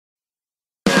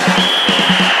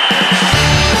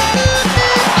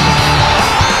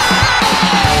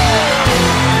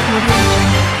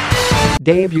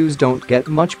Debuts don't get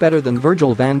much better than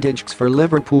Virgil van Dijk's for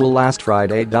Liverpool last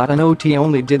Friday.Not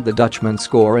only did the Dutchman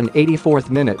score an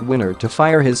 84th minute winner to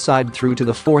fire his side through to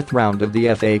the fourth round of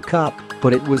the FA Cup,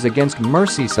 but it was against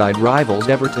Merseyside rivals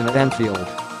Everton at Anfield.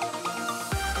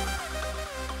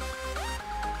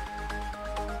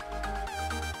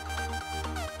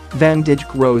 Van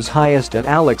Dijk rose highest at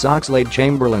Alex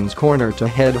Oxlade-Chamberlain's corner to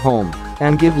head home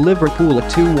and give Liverpool a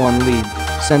 2-1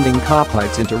 lead, sending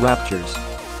Kopites into raptures.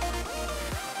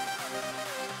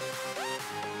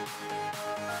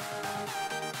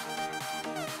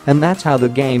 And that's how the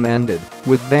game ended,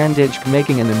 with Van Dijk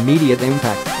making an immediate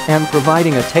impact and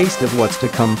providing a taste of what's to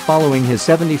come following his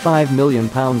 £75 million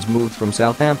move from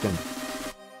Southampton.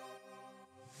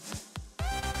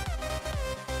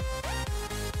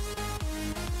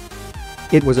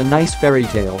 "It was a nice fairy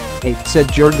tale,"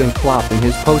 said Jurgen Klopp in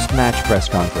his post-match press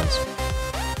conference.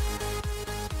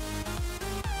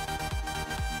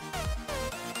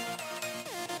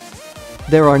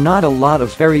 "There are not a lot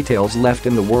of fairy tales left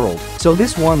in the world, so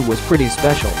this one was pretty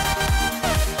special."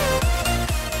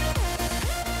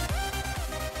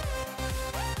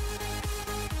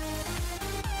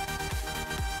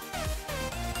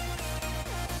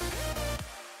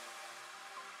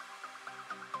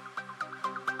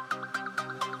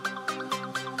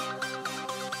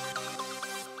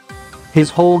 "His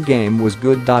whole game was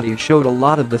good. He showed a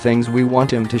lot of the things we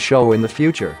want him to show in the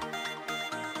future.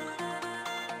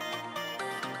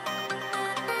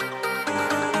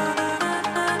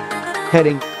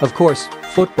 Heading, of course,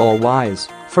 football-wise,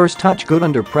 first touch good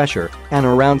under pressure, and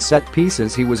around set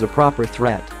pieces he was a proper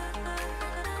threat."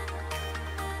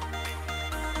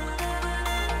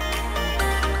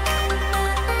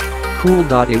 "Cool.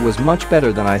 It was much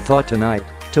better than I thought tonight.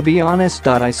 To be honest,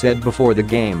 I said before the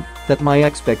game that my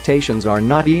expectations are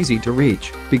not easy to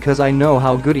reach because I know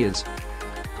how good he is."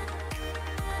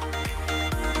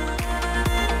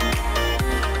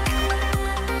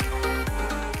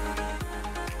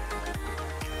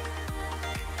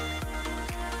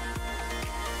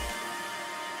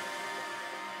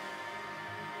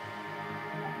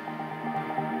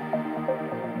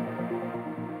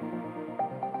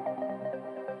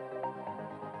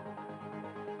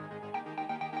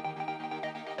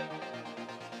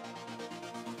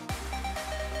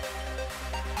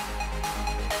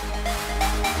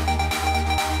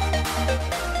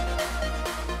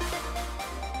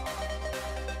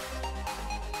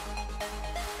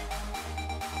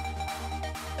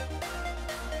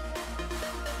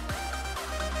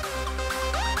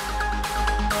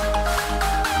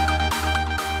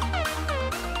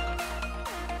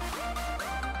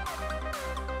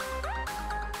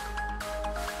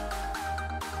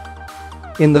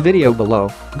 In the video below,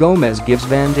 Gomez gives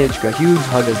Van Dijk a huge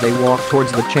hug as they walk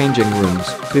towards the changing rooms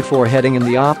before heading in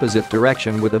the opposite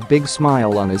direction with a big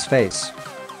smile on his face.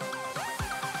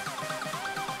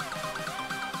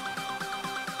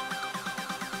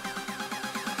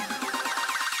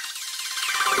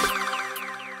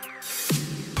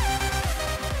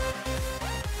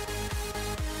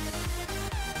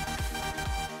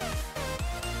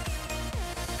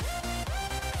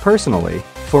 "Personally,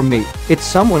 for me, it's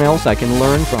someone else I can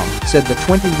learn from," said the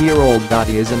 20-year-old.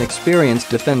 He is an experienced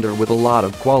defender with a lot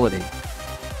of quality.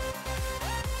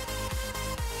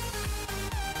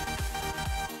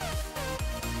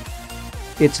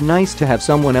 "It's nice to have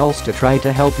someone else to try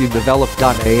to help you develop.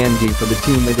 And for the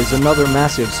team it is another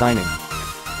massive signing."